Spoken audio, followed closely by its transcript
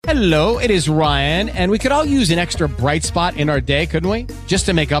Hello, it is Ryan, and we could all use an extra bright spot in our day, couldn't we? Just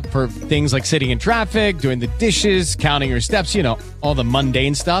to make up for things like sitting in traffic, doing the dishes, counting your steps, you know, all the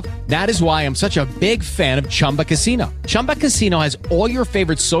mundane stuff. That is why I'm such a big fan of Chumba Casino. Chumba Casino has all your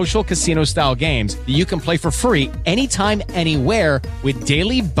favorite social casino-style games that you can play for free anytime, anywhere with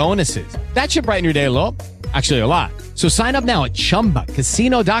daily bonuses. That should brighten your day a little. Actually, a lot. So sign up now at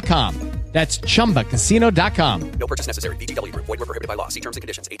ChumbaCasino.com. That's ChumbaCasino.com. No purchase necessary. VGW Group. Void where prohibited by law. See terms and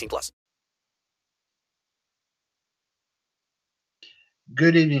conditions. 18+.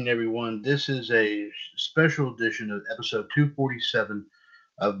 Good evening, everyone. This is a special edition of episode 247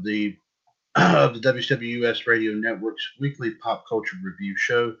 of the WCWUS Radio Network's weekly pop culture review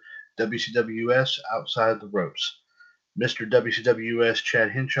show, WCWUS Outside the Ropes. Mr. WCWUS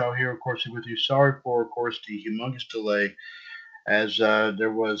Chad Henshaw here, of course, with you. Sorry for, of course, the humongous delay, as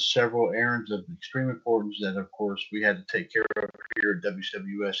there was several errands of extreme importance that, of course, we had to take care of here at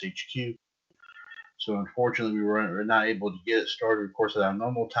WCWUS HQ. So, unfortunately, we were not able to get it started, of course, at our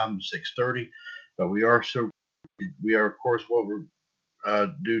normal time of 6:30. But we are, of course, what we're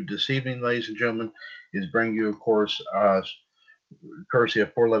do this evening, ladies and gentlemen, is bring you, of course, courtesy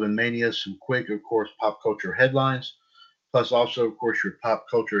of 411 Mania, some quick, of course, pop culture headlines, plus also, of course, your pop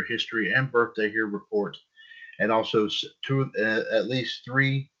culture history and birthday here report. And also at least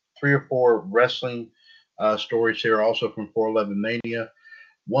three or four wrestling stories here, also from 411 Mania.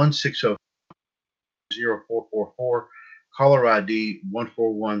 160-0444, caller ID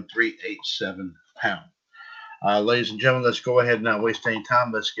 141387#. Ladies and gentlemen, let's go ahead and not waste any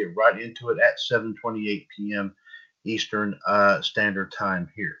time. Let's get right into it at 7:28 p.m. Eastern Standard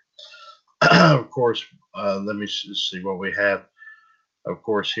Time here. Of course, let me see what we have. Of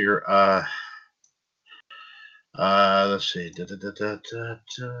course, here. Let's see.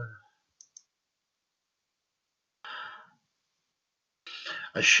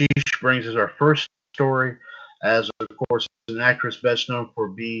 Ashish brings us our first story, as of course an actress best known for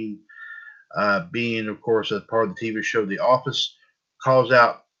being, of course, as part of the TV show The Office, calls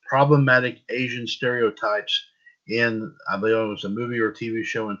out problematic Asian stereotypes in, I believe it was a movie or TV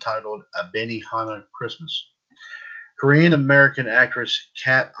show entitled A Benihana Christmas. Korean American actress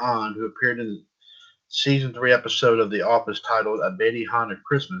Kat On, who appeared in the Season 3 episode of The Office titled A Benihana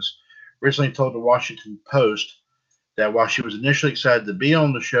Christmas, recently told the Washington Post that while she was initially excited to be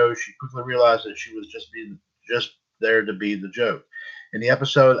on the show, she quickly realized that she was just there to be the joke. In the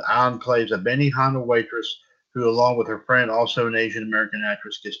episode, Ann plays a Benihana waitress who, along with her friend, also an Asian American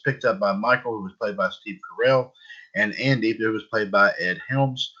actress, gets picked up by Michael, who was played by Steve Carell, and Andy, who was played by Ed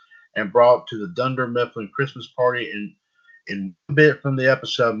Helms, and brought to the Dunder Mifflin Christmas party. In a bit from the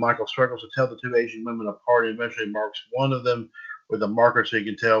episode, Michael struggles to tell the two Asian women apart and eventually marks one of them with a marker so he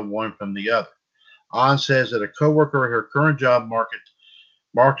can tell one from the other. Ann says that a coworker at her current job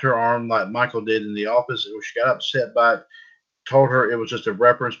marked her arm like Michael did in The Office, and when she got upset by it, told her it was just a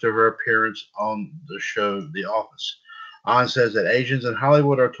reference to her appearance on the show The Office. Ann says that Asians in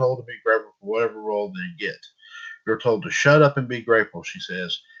Hollywood are told to be grateful for whatever role they get. You're told to shut up and be grateful, she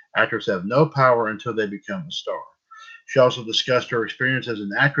says. Actors have no power until they become a star. She also discussed her experience as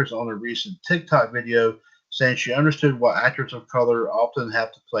an actress on a recent TikTok video, saying she understood why actors of color often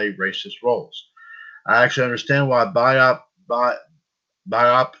have to play racist roles. I actually understand why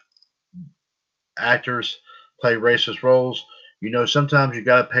BIPOC actors play racist roles. You know, sometimes you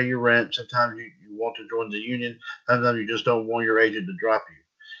got to pay your rent. Sometimes you want to join the union. Sometimes you just don't want your agent to drop you.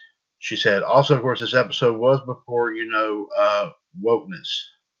 She said, also, of course, this episode was before, wokeness.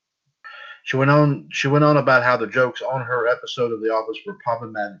 She went on about how the jokes on her episode of The Office were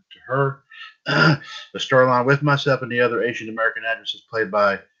problematic to her. The storyline with myself and the other Asian American actresses played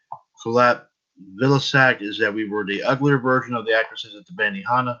by Kulat Villasak is that we were the uglier version of the actresses at the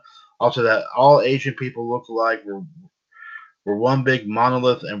Benihana. Also, that all Asian people look alike. We're one big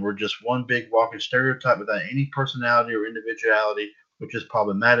monolith, and we're just one big walking stereotype without any personality or individuality, which is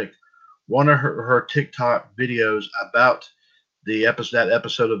problematic. One of her TikTok videos about that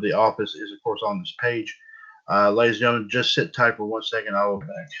episode of The Office is, of course, on this page. Ladies and gentlemen, just sit tight for 1 second. I'll be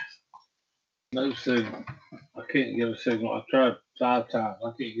back. No signal. I can't get a signal. I tried 5 times.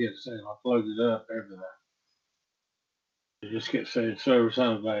 I can't get a signal. I plugged it up, everything. You just get saying service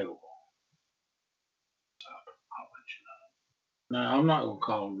unavailable. I'll let you know. No, I'm not going to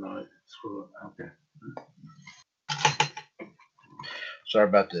call tonight. Screw it. Okay. Sorry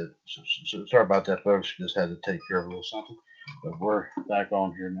about that. Sorry about that, folks. Just had to take care of a little something. But we're back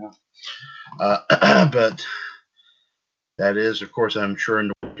on here now. But that is, of course, I'm sure in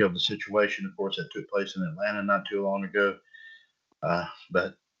the wake of the situation, of course, that took place in Atlanta not too long ago.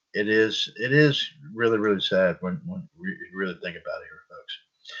 But it is really, really sad when you really think about it here, folks.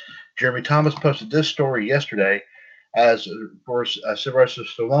 Jeremy Thomas posted this story yesterday, as of course Sylvester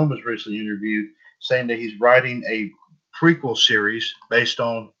Stallone was recently interviewed, saying that he's writing a prequel series based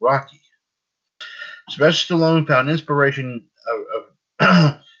on Rocky. Sylvester Stallone found inspiration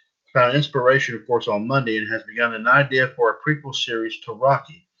found inspiration, of course, on Monday and has begun an idea for a prequel series to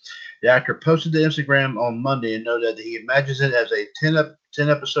Rocky. The actor posted to Instagram on Monday and noted that he imagines it as a 10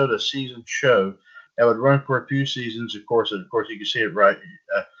 episode a season show that would run for a few seasons. Of course, you can see it right.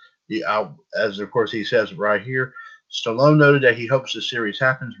 As of course he says right here. Stallone noted that he hopes the series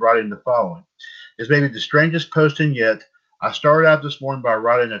happens, writing the following: "This may be the strangest posting yet. I started out this morning by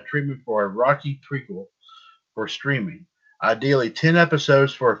writing a treatment for a Rocky prequel for streaming. Ideally 10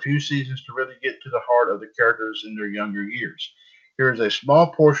 episodes for a few seasons to really get to the heart of the characters in their younger years. Here is a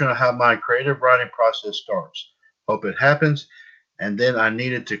small portion of how my creative writing process starts. Hope it happens. And then I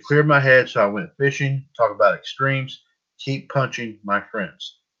needed to clear my head, so I went fishing, talk about extremes, keep punching my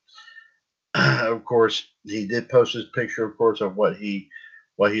friends." Of course, he did post his picture, of course, of what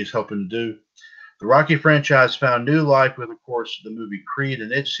he's hoping to do. The Rocky franchise found new life with, of course, the movie Creed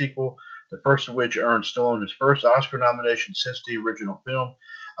and its sequel, the first of which earned Stallone his first Oscar nomination since the original film.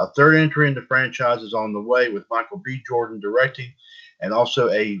 A third entry in the franchise is on the way, with Michael B. Jordan directing, and also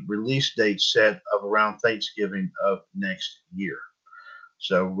a release date set of around Thanksgiving of next year.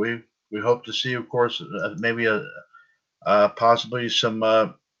 So we hope to see, of course, maybe possibly some.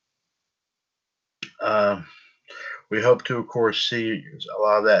 We hope to, of course, see a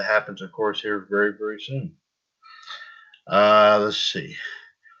lot of that happens, of course, here very, very soon. Let's see.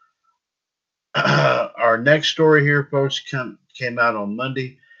 Our next story here, folks, came out on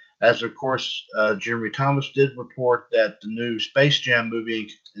Monday. As, of course, Jeremy Thomas did report that the new Space Jam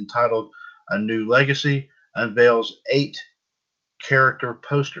movie entitled A New Legacy unveils 8 character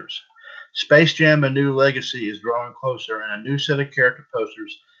posters. Space Jam: A New Legacy is drawing closer, and a new set of character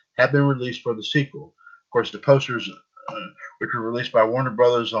posters have been released for the sequel. Of course, the posters, which were released by Warner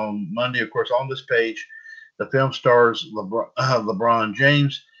Brothers on Monday, of course, on this page, the film stars LeBron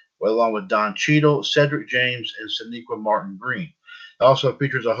James, along with Don Cheadle, Cedric James, and Sonequa Martin Green. It also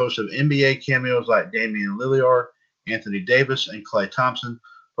features a host of NBA cameos like Damian Lillard, Anthony Davis, and Klay Thompson,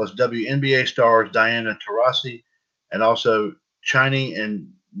 plus WNBA stars Diana Taurasi, and also Chiny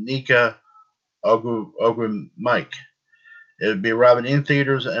and Nika Ogwumike. It would be arriving in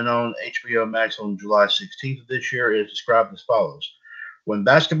theaters and on HBO Max on July 16th of this year. It is described as follows: when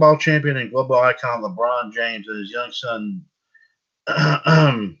basketball champion and global icon LeBron James and his young son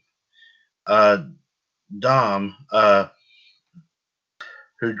Dom,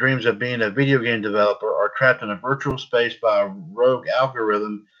 who dreams of being a video game developer, are trapped in a virtual space by a rogue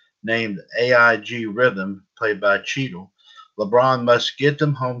algorithm named AIG Rhythm, played by Cheadle, LeBron must get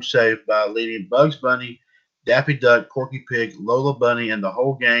them home safe by leading Bugs Bunny, Daffy Duck, Porky Pig, Lola Bunny, and the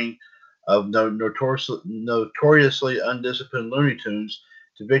whole gang of notoriously undisciplined Looney Tunes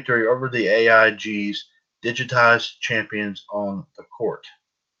to victory over the AIG's digitized champions on the court.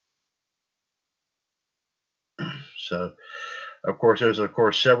 So, of course, there's, of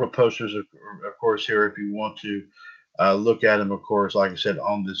course, several posters, of course, here if you want to look at them, of course, like I said,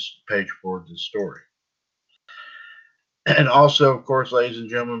 on this page for the story. And also, of course, ladies and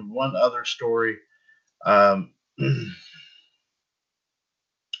gentlemen, one other story.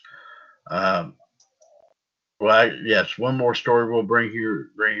 Yes, one more story we'll bring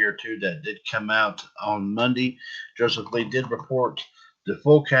here too that did come out on Monday. Joseph Lee did report the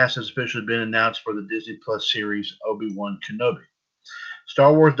full cast has officially been announced for the Disney Plus series Obi-Wan Kenobi.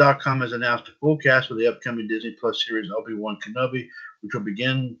 StarWars.com has announced a full cast for the upcoming Disney Plus series Obi-Wan Kenobi, which will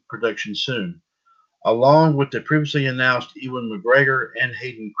begin production soon. Along with the previously announced Ewan McGregor and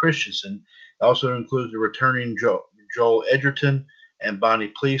Hayden Christensen, it also includes the returning Joel Edgerton and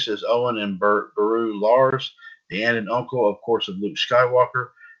Bonnie Please as Owen and Beru Lars, the aunt and uncle, of course, of Luke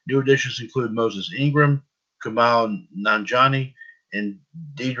Skywalker. New additions include Moses Ingram, Kumail Nanjiani, and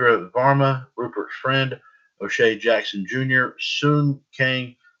Deidre Varma, Rupert Friend, O'Shea Jackson Jr., Soon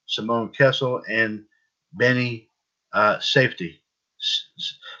Kang, Simone Kessel, and Benny Safety.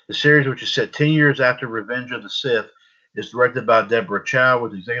 The series, which is set 10 years after Revenge of the Sith, is directed by Deborah Chow,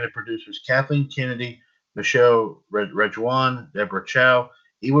 with executive producers Kathleen Kennedy, Michelle Rejwan, Deborah Chow,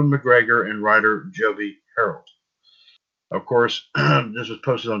 Ewan McGregor, and writer Jovi Harold. Of course, this was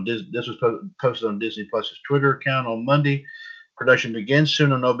posted on Disney Plus's Twitter account on Monday. Production begins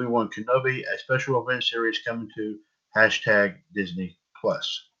soon on Obi-Wan Kenobi, a special event series coming to #Disney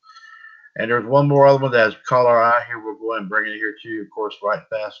Plus. And there's one more element that has caught our eye here. We'll go ahead and bring it here to you, of course, right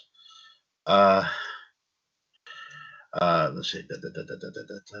fast. Let's see.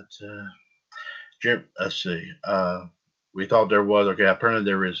 Let's see. We thought there was. Okay, apparently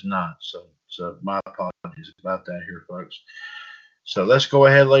there is not. So my apologies about that here, folks. So let's go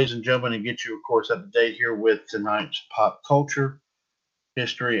ahead, ladies and gentlemen, and get you, of course, up to date here with tonight's pop culture,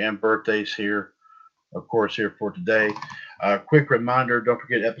 history, and birthdays here, of course, here for today. Quick reminder, don't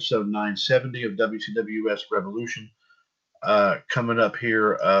forget episode 970 of WCWUS Revolution coming up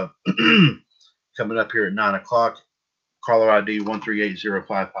here coming up here at 9 o'clock. Caller ID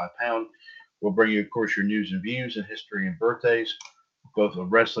 138-055#. We'll bring you, of course, your news and views and history and birthdays, both a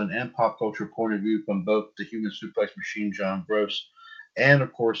wrestling and pop culture point of view from both the Human Suplex Machine, John Gross, and,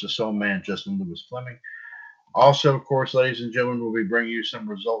 of course, the Soul Man, Justin Lewis Fleming. Also, of course, ladies and gentlemen, we'll be bringing you some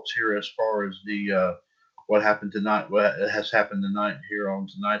results here as far as the what happened tonight, what has happened tonight here on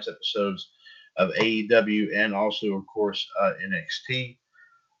tonight's episodes of AEW and also, of course, NXT.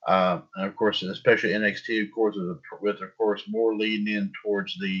 And of course, especially NXT, of course, with of course more leading in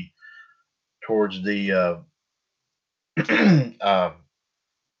towards the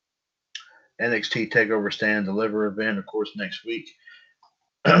NXT Takeover Stand and Deliver event, of course, next week.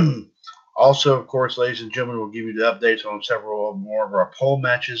 Also, of course, ladies and gentlemen, we'll give you the updates on several more of our poll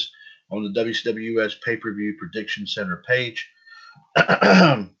matches on the WCWUS Pay-Per-View Prediction Center page.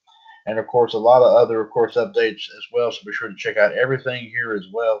 And, of course, a lot of other, of course, updates as well. So be sure to check out everything here as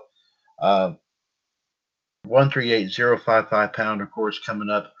well. 138-055#, of course, coming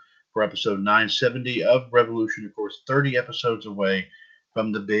up for episode 970 of Revolution. Of course, 30 episodes away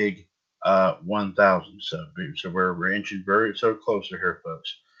from the big 1,000. So we're inching very so closer here,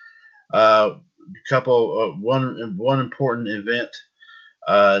 folks. One important event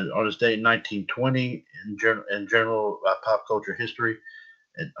on this date in 1920 in general pop culture history.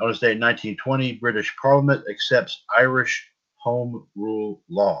 On this date in 1920, British Parliament accepts Irish Home Rule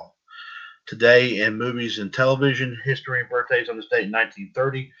law. Today in movies and television history and birthdays on this date in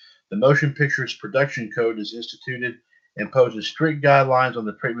 1930, the Motion Pictures Production Code is instituted and imposes strict guidelines on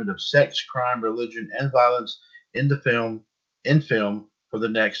the treatment of sex, crime, religion, and violence in film for the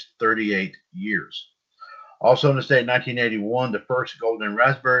next 38 years. Also on this date in 1981, the first Golden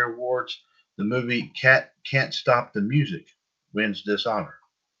Raspberry Awards, the movie Can't Stop the Music wins this honor.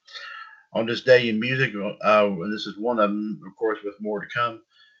 On this day in music, and this is one of them, of course, with more to come.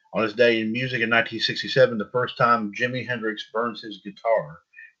 On this day in music in 1967, the first time Jimi Hendrix burns his guitar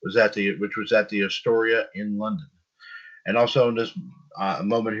which was at the Astoria in London. And also in this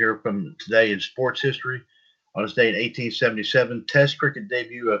moment here from today in sports history, on this day in 1877, Test cricket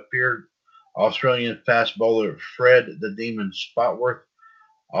debut of feared Australian fast bowler Fred the Demon Spotworth.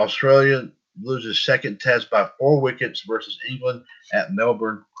 Australia loses second test by 4 wickets versus England at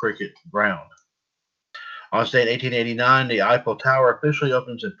Melbourne Cricket Ground. On this day in 1889, the Eiffel Tower officially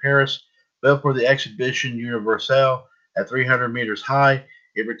opens in Paris. Built for the Exhibition Universelle at 300 meters high,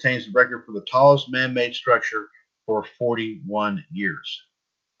 it retains the record for the tallest man-made structure for 41 years.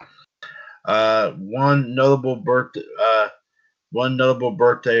 One notable birthday,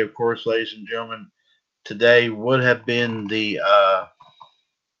 of course, ladies and gentlemen, today would have been the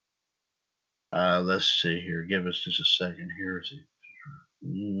let's see here. Give us just a second here.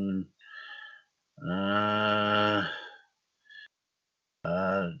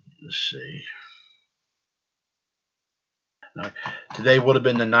 Let's see. Today would have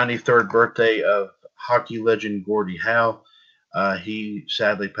been the 93rd birthday of hockey legend Gordie Howe. He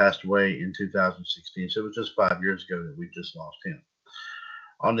sadly passed away in 2016, so it was just 5 years ago that we just lost him.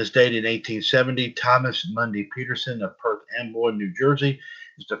 On this date in 1870, Thomas Mundy Peterson of Perth Amboy, New Jersey,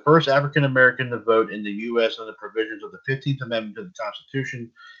 is the first African American to vote in the U.S. under the provisions of the 15th Amendment to the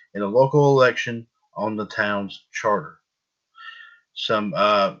Constitution in a local election on the town's charter.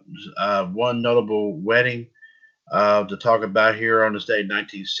 One notable wedding to talk about here on this day in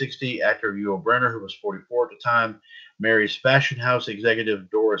 1960, actor Yul Brynner, who was 44 at the time, marries fashion house executive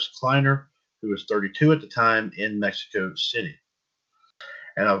Doris Kleiner, who was 32 at the time, in Mexico City.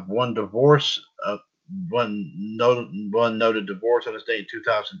 And of one noted divorce on this day in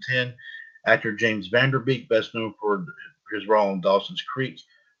 2010, actor James Vanderbeek, best known for his role in Dawson's Creek,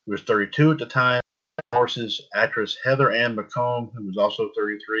 who was 32 at the time, divorces actress Heather Ann McComb, who was also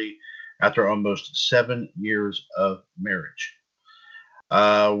 33, after almost 7 years of marriage.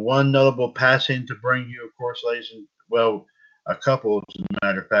 One notable passing to bring you, of course, ladies and a couple, as a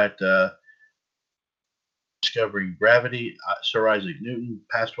matter of fact, discovering gravity. Sir Isaac Newton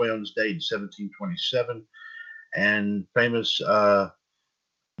passed away on this date in 1727, and famous,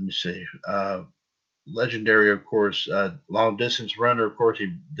 legendary, of course, long distance runner. Of course,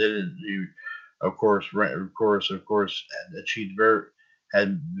 achieved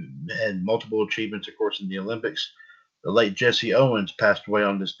had multiple achievements, of course, in the Olympics. The late Jesse Owens passed away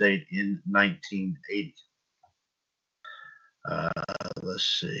on this date in 1980.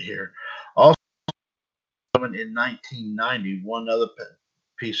 Let's see here. Also, in 1990, one other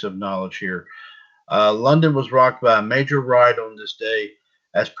piece of knowledge here. London was rocked by a major riot on this day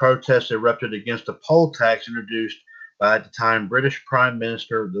as protests erupted against a poll tax introduced by, at the time, British Prime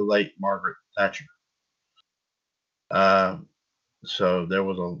Minister, the late Margaret Thatcher. Uh, so there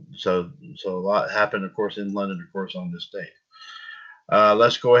was a lot happened, of course, in London, of course, on this date.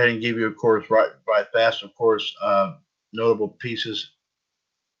 Let's go ahead and give you, of course, right fast, of course, notable pieces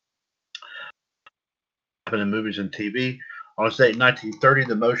happened in movies and TV. On this date, 1930,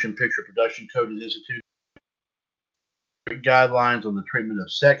 the Motion Picture Production Code is instituted. Guidelines on the treatment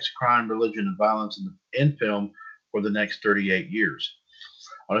of sex, crime, religion, and violence in film for the next 38 years.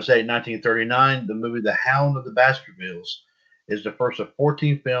 On this date, 1939, the movie The Hound of the Baskervilles is the first of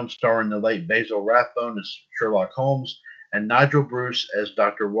 14 films starring the late Basil Rathbone as Sherlock Holmes and Nigel Bruce as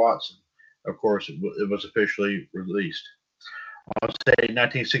Dr. Watson. Of course, it was officially released. On this date,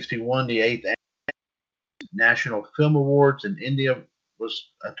 1961, the 8th National Film Awards in India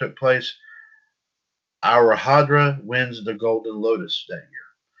took place. Anuradha wins the Golden Lotus that year.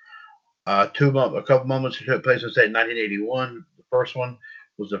 A couple moments took place in 1981. The first one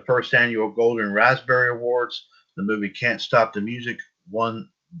was the first annual Golden Raspberry Awards. The movie Can't Stop the Music won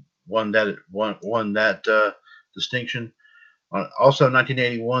that distinction. Also,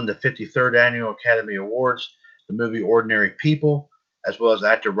 1981, the 53rd annual Academy Awards. The movie Ordinary People, as well as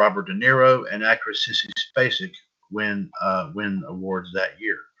actor Robert De Niro and actress Sissy Spacek win awards that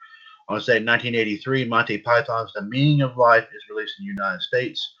year. On this day, 1983, Monty Python's The Meaning of Life is released in the United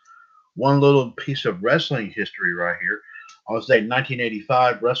States. One little piece of wrestling history right here. On this day,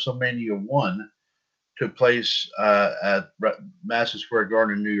 1985, WrestleMania 1 took place at Madison Square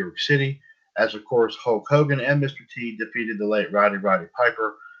Garden in New York City, as, of course, Hulk Hogan and Mr. T defeated the late Roddy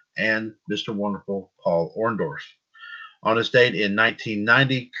Piper and Mr. Wonderful Paul Orndorff. On this date in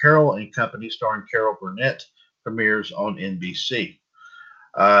 1990, Carol and Company, starring Carol Burnett, premieres on NBC.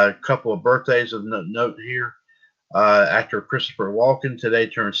 A couple of birthdays of note here. Actor Christopher Walken today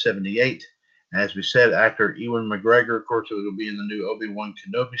turns 78. As we said, actor Ewan McGregor, of course, who will be in the new Obi-Wan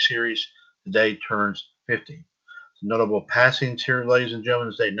Kenobi series, today turns 50. Some notable passings here, ladies and gentlemen,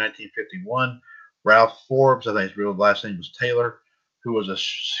 this day 1951. Ralph Forbes, I think his real last name was Taylor, who was a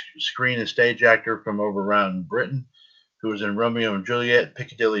screen and stage actor from over around Britain, who was in Romeo and Juliet,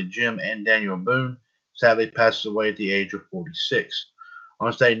 Piccadilly Jim, and Daniel Boone, sadly passes away at the age of 46. On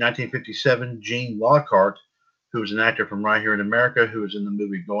this day, 1957, Gene Lockhart, who was an actor from right here in America, who was in the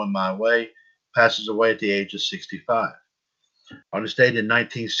movie Going My Way, passes away at the age of 65. On this date in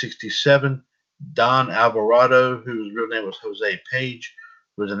 1967, Don Alvarado, whose real name was Jose Page,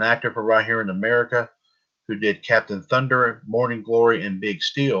 who was an actor from right here in America, who did Captain Thunder, Morning Glory, and Big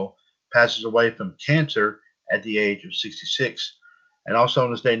Steel, passes away from cancer at the age of 66. And also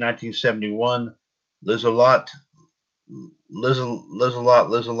on this day, 1971, Lizelot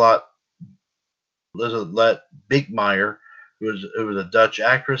Bigmeyer, who was a Dutch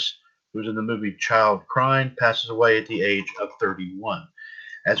actress who was in the movie Child Crying, passes away at the age of 31.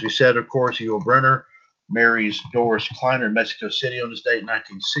 As we said, of course, Yul Brynner marries Doris Kleiner in Mexico City on this date in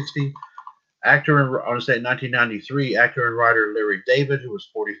 1960. On this date in 1993, actor and writer Larry David, who was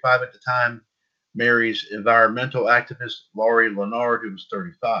 45 at the time, marries environmental activist Laurie Leonard, who was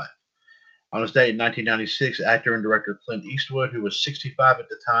 35. On this date in 1996, actor and director Clint Eastwood, who was 65 at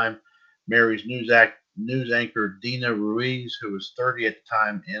the time, marries news anchor Dina Ruiz, who was 30 at the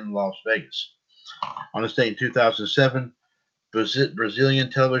time, in Las Vegas. On this date in 2007, Brazilian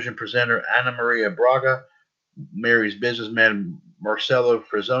television presenter Ana Maria Braga marries businessman Marcelo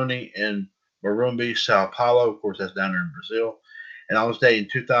Frazzoni in Morumbi, Sao Paulo. Of course, that's down there in Brazil. And on this date in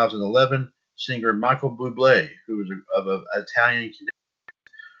 2011, singer Michael Bublé, who was of Italian,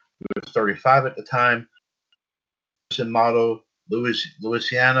 who was 35 at the time, and model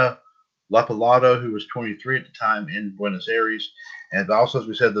Luciana Lapalato, who was 23 at the time, in Buenos Aires. And also, as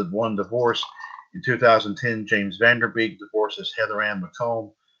we said, the one divorce in 2010, James Vanderbeek divorces Heather Ann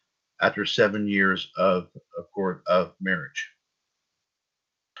McComb after 7 years of marriage.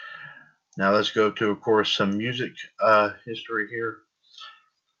 Now let's go to, of course, some music history here.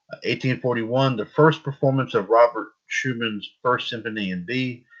 1841, the first performance of Robert Schumann's First Symphony in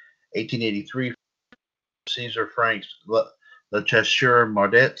B. 1883, Caesar Frank's Le Chasseur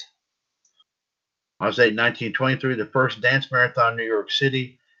Mardet. On this date, 1923, the first dance marathon in New York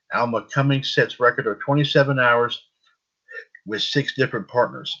City. Alma Cummings sets record of 27 hours with 6 different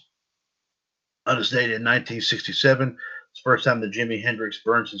partners. On this date in 1967, it's the first time that Jimi Hendrix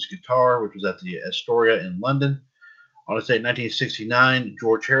burns his guitar, which was at the Astoria in London. On this date in 1969,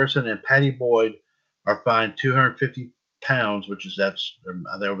 George Harrison and Patty Boyd are fined $250 pounds, that's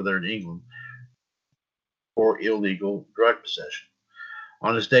over there in England, for illegal drug possession.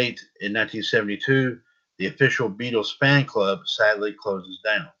 On this date in 1972, the official Beatles fan club sadly closes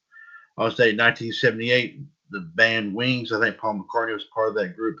down. On this date in 1978, the band Wings, I think Paul McCartney was part of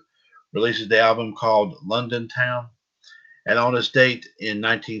that group, releases the album called London Town. And on this date in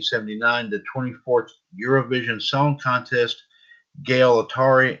 1979, the 24th Eurovision Song Contest, Gail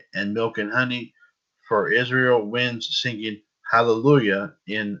Atari and Milk and Honey for Israel wins, singing Hallelujah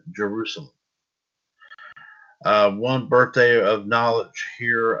in Jerusalem. One birthday of knowledge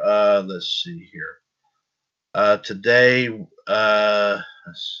here. Let's see here. Today,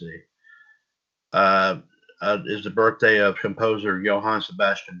 let's see, is the birthday of composer Johann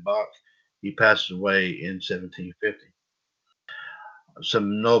Sebastian Bach. He passed away in 1750.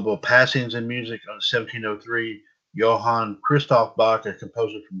 Some notable passings in music. On 1703, Johann Christoph Bach, a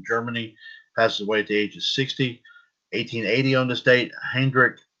composer from Germany, passes away at the age of 60. 1880 on this date,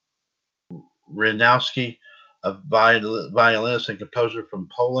 Hendrik Renowski, a violinist and composer from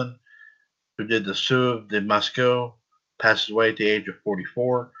Poland, who did the Suave de Moscow, passes away at the age of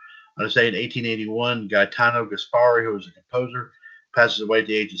 44. On this date in 1881, Gaetano Gaspari, who was a composer, passes away at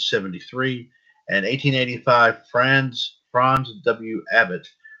the age of 73. And 1885, Franz W. Abbott,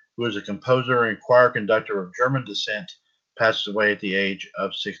 who is a composer and choir conductor of German descent, passes away at the age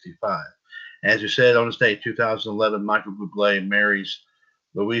of 65. And as you said, on this date, 2011, Michael Bublé marries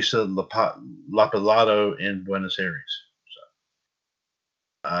Luisa Lapalato in Buenos Aires.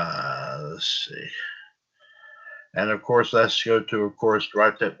 Let's see. And of course, let's go to, of course,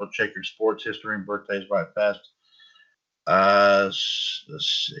 right there. We'll check your sports history and birthdays right fast. Let's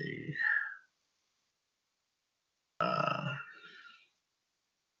see.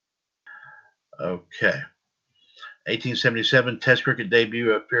 Okay. 1877 Test cricket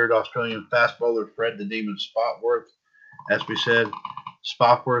debut of feared Australian fast bowler Fred the Demon Spotworth. As we said,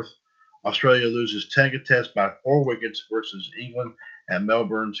 Spotworth. Australia loses Test by 4 wickets versus England at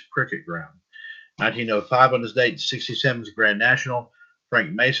Melbourne's cricket ground. 1905 on this date, 67th Grand National.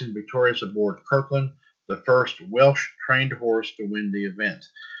 Frank Mason victorious aboard Kirkland, the first Welsh-trained horse to win the event.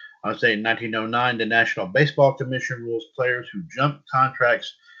 On this date in 1909, the National Baseball Commission rules players who jump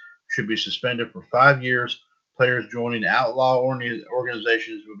contracts should be suspended for 5 years. Players joining outlaw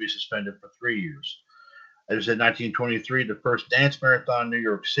organizations will be suspended for 3 years. It was in 1923, the first dance marathon in New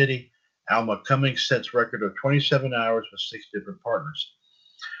York City. Alma Cummings sets record of 27 hours with 6 different partners.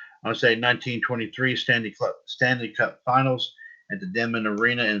 On this date in 1923, Stanley Cup Finals at the Denman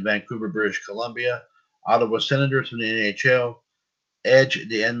Arena in Vancouver, British Columbia. Ottawa Senators from the NHL edge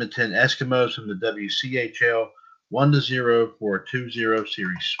the Edmonton Eskimos from the WCHL 1-0 for a 2-0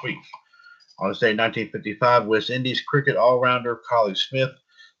 series sweep. On this day in 1955, West Indies cricket all-rounder Collie Smith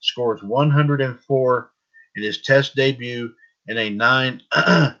scores 104 in his Test debut in a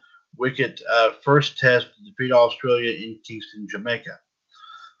 9-wicket first Test to defeat Australia in Kingston, Jamaica.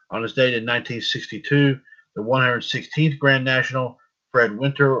 On this date in 1962, the 116th Grand National, Fred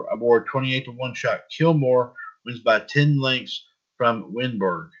Winter aboard 28-1 shot Kilmore wins by 10 lengths from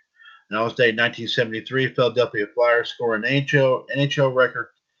Winberg. And on this date in 1973, Philadelphia Flyers score an NHL record,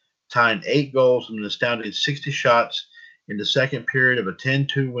 tying 8 goals from an astounding 60 shots in the second period of a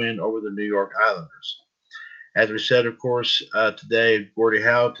 10-2 win over the New York Islanders. As we said, of course, today, Gordie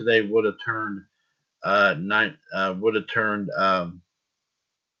Howe today would have turned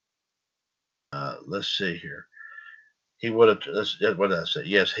let's see here. He would have, what did I say?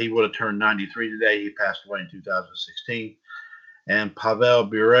 Yes, he would have turned 93 today. He passed away in 2016. And Pavel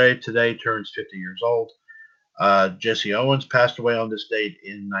Bure today turns 50 years old. Jesse Owens passed away on this date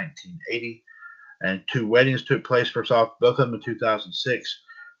in 1980. And 2 weddings took place. First off, both of them in 2006.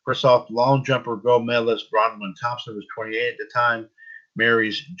 First off, long jumper gold medalist Bronwyn Thompson was 28 at the time.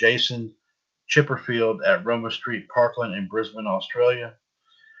 Marries Jason Chipperfield at Roma Street, Parkland in Brisbane, Australia.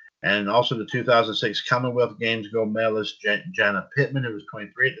 And also the 2006 Commonwealth Games gold medalist Jana Pittman, who was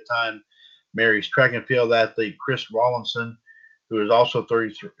 23 at the time, marries track and field athlete Chris Rawlinson, who was also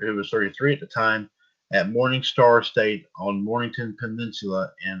 33 at the time, at Morningstar State on Mornington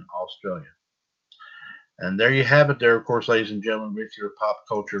Peninsula in Australia. And there you have it there, of course, ladies and gentlemen, with your pop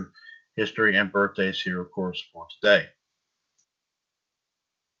culture history and birthdays here, of course, for today.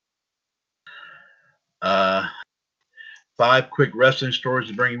 5 quick wrestling stories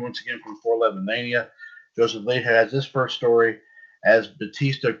to bring you once again from 411 Mania. Joseph Lee has this first story as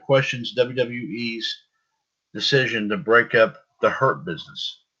Batista questions WWE's decision to break up the Hurt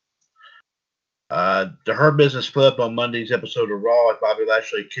Business. The Hurt Business split up on Monday's episode of Raw as Bobby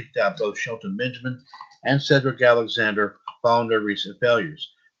Lashley kicked out both Shelton Benjamin and Cedric Alexander following their recent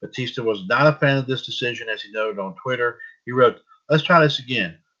failures. Batista was not a fan of this decision, as he noted on Twitter. He wrote, "Let's try this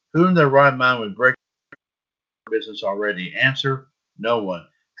again. Who in their right mind would break business already? Answer, no one.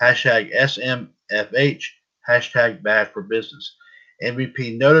 Hashtag SMFH, hashtag bad for business."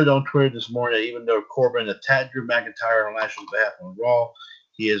 MVP noted on Twitter this morning that even though Corbin attacked Drew McIntyre on Lashley's behalf on Raw,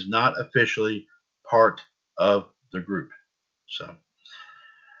 he is not officially part of the group. So,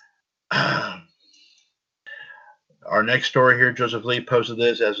 our next story here, Joseph Lee posted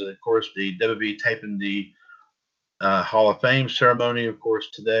this as, of course, the WWE taping the Hall of Fame ceremony, of course,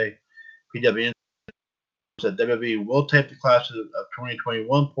 today. PWN said WWE will tape the class of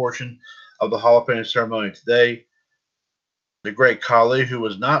 2021 portion of the Hall of Fame ceremony today. The great Khali, who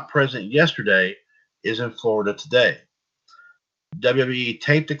was not present yesterday, is in Florida today. WWE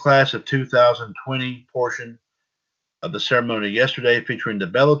taped the class of 2020 portion of the ceremony yesterday, featuring the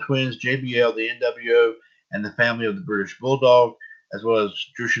Bella Twins, JBL, the NWO, and the family of the British Bulldog, as well as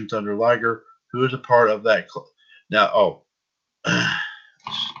Jushin Thunder Liger, who is a part of that. Now,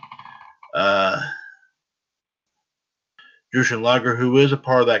 Jushin Liger, who is a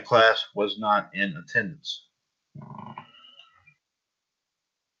part of that class, was not in attendance.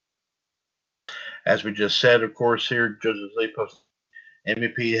 As we just said, of course, here, Joseph Lee posted,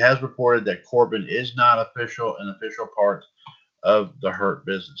 MVP has reported that Corbin is not an official part of the Hurt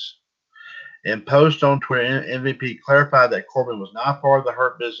Business. In post on Twitter, MVP clarified that Corbin was not part of the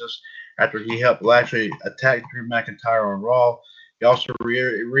Hurt Business after he helped Lashley attack Drew McIntyre on Raw. He also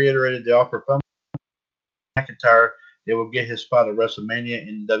reiterated the offer from McIntyre that will get his spot at WrestleMania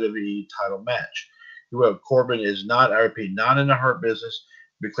in the WWE title match. He wrote, "Corbin is not, I repeat, not in the Hurt Business.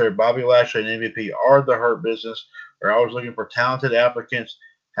 To be clear, Bobby Lashley and MVP are the Hurt Business. We're always looking for talented applicants.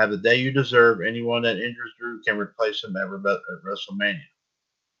 Have the day you deserve. Anyone that injures Drew can replace him at WrestleMania."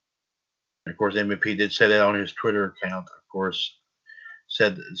 And of course, MVP did say that on his Twitter account. Of course,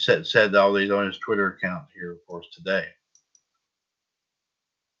 said all these on his Twitter account here, of course, today.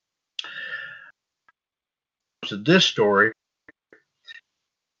 So this story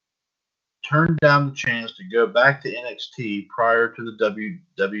turned down the chance to go back to NXT prior to the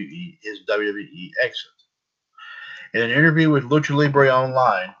his WWE exit. In an interview with Lucha Libre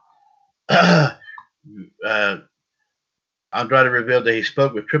Online, Andrade revealed that he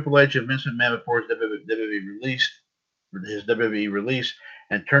spoke with Triple H and Vince McMahon before his WWE release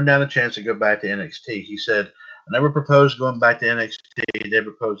and turned down the chance to go back to NXT. He said, "I never proposed going back to NXT. They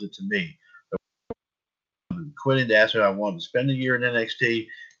proposed it to me. Quitting to ask me if I wanted to spend a year in NXT,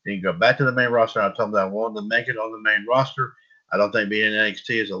 then go back to the main roster. I told them that I wanted to make it on the main roster. I don't think being in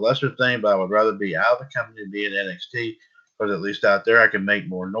NXT is a lesser thing, but I would rather be out of the company than be in NXT because at least out there I can make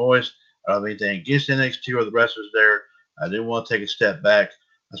more noise. I don't have anything against NXT or the wrestlers there. I didn't want to take a step back.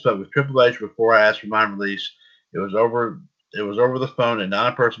 I spoke with Triple H before I asked for my release. It was over the phone and not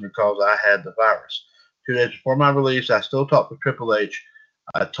in person because I had the virus. 2 days before my release, I still talked with Triple H.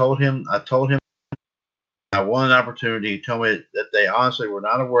 I told him I wanted an opportunity. He told me that they honestly were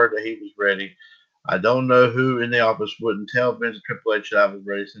not aware that he was ready. I don't know who in the office wouldn't tell Vince and Triple H that I was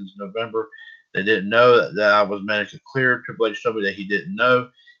ready since November. They didn't know that I was medically cleared. Triple H told me that he didn't know.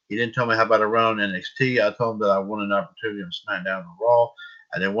 He didn't tell me how about a run on NXT. I told him that I wanted an opportunity on SmackDown and Raw.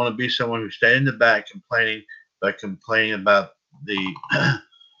 I didn't want to be someone who stayed in the back complaining about the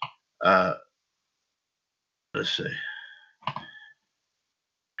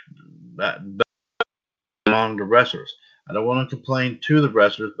among the wrestlers. I don't want to complain to the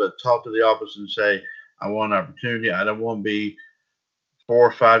wrestlers, but talk to the office and say, I want an opportunity. I don't want to be 4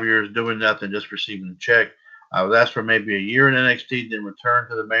 or 5 years doing nothing, just receiving a check. I was asked for maybe a year in NXT, then return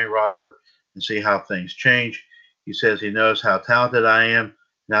to the main roster and see how things change. He says he knows how talented I am.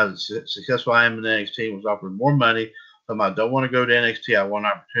 Now that successful I am in NXT, was offered more money. I don't want to go to NXT. I want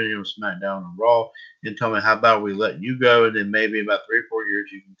an opportunity on SmackDown and Raw. Then told me, how about we let you go, and then maybe about 3 or 4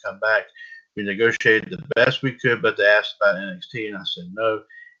 years you can come back. We negotiated the best we could, but they asked about NXT, and I said no.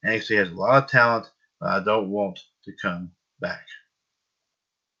 NXT has a lot of talent, but I don't want to come back.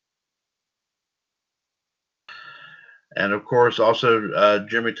 And of course, also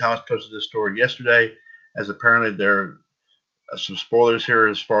Jeremy Thomas posted this story yesterday, as apparently there are some spoilers here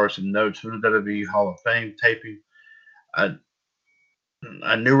as far as some notes from the WWE Hall of Fame taping. A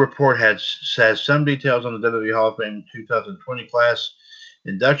new report has some details on the WWE Hall of Fame 2020 class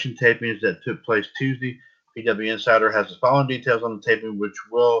induction tapings that took place Tuesday. PW Insider has the following details on the taping, which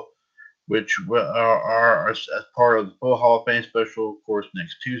are as part of the full Hall of Fame special, of course,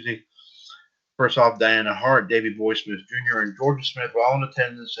 next Tuesday. First off, Diana Hart, Davey Boy Smith Jr., and Georgia Smith were all in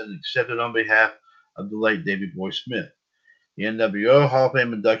attendance and accepted on behalf of the late Davey Boy Smith. The NWO Hall of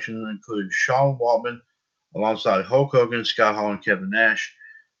Fame induction included Sean Waltman alongside Hulk Hogan, Scott Hall, and Kevin Nash.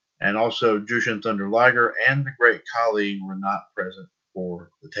 and also Jushin Thunder Liger and the Great Khali were not present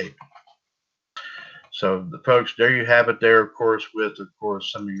for the taping. So, the folks, there you have it. There, of course, with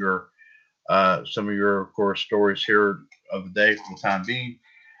some of your of course stories here of the day for the time being.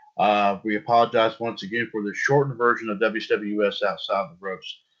 We apologize once again for the shortened version of WCWUS Outside the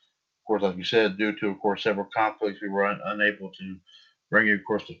Ropes. Of course, like you said, due to, of course, several conflicts, we were unable to bring you, of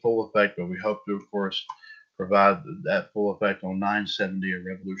course, the full effect, but we hope to, of course, provide that full effect on 970 of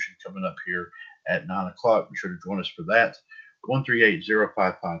Revolution coming up here at 9 o'clock. Be sure to join us for that.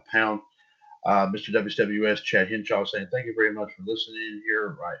 138-055 #. Mr. WCWUS Chad Henshaw saying thank you very much for listening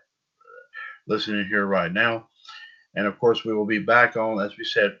here right now. And of course, we will be back on, as we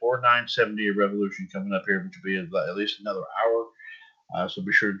said, for 970 of Revolution coming up here, which will be at least another hour. So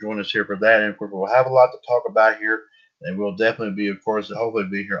be sure to join us here for that. And of course, we'll have a lot to talk about here. And we'll definitely be, of course, hopefully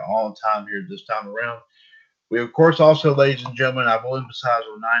be here on time here this time around. We, of course, also, ladies and gentlemen, I will emphasize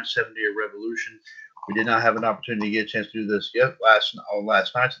on 970 of Revolution. We did not have an opportunity to get a chance to do this yet on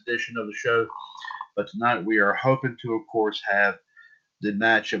last night's edition of the show. But tonight we are hoping to, of course, have the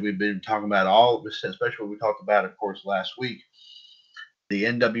match that we've been talking about, especially what we talked about, of course, last week. The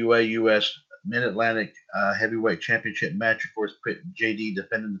NWA US Mid-Atlantic Heavyweight Championship match, of course, JD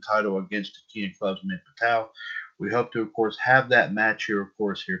defending the title against the King of Clubs, Mick Patel. We hope to, of course, have that match here, of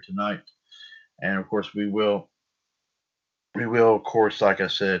course, here tonight. And, of course, we will, of course, like I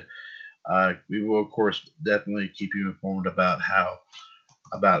said, we will, of course, definitely keep you informed about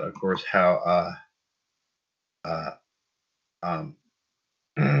of course, how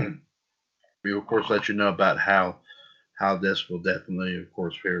we will, of course, let you know about how this will definitely, of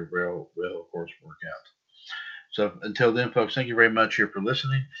course, will of course work out. So until then, folks, thank you very much here for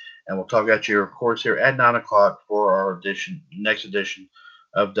listening, and we'll talk at you, of course, here at 9 o'clock for our next edition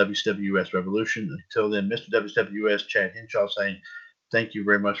of WCWUS Revolution. Until then, Mr. WCWUS Chad Henshaw saying thank you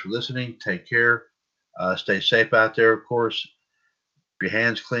very much for listening. Take care. Stay safe out there, of course. Keep your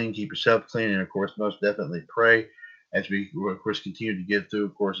hands clean, keep yourself clean, and, of course, most definitely pray as we, of course, continue to get through,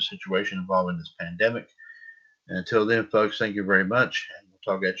 of course, the situation involving this pandemic. And until then, folks, thank you very much. And we'll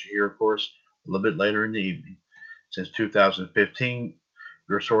talk at you here, of course, a little bit later in the evening. Since 2015,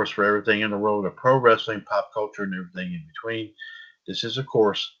 your source for everything in the world of pro wrestling, pop culture, and everything in between. This is, of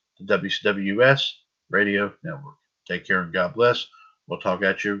course, the WCWUS Radio Network. Take care and God bless. We'll talk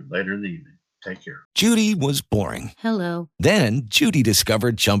at you later in the evening. Take care. Judy was boring. Hello. Then Judy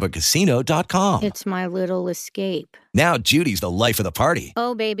discovered ChumbaCasino.com. It's my little escape. Now Judy's the life of the party.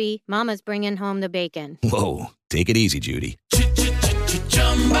 Oh, baby, mama's bringing home the bacon. Whoa, take it easy, Judy.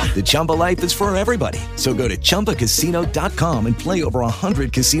 The Chumba life is for everybody. So go to ChumbaCasino.com and play over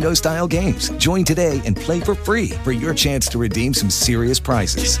 100 casino-style games. Join today and play for free for your chance to redeem some serious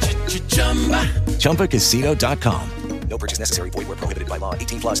prizes. ChumbaCasino.com. No purchase necessary. Void where prohibited by law.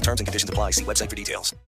 18+ terms and conditions apply. See website for details.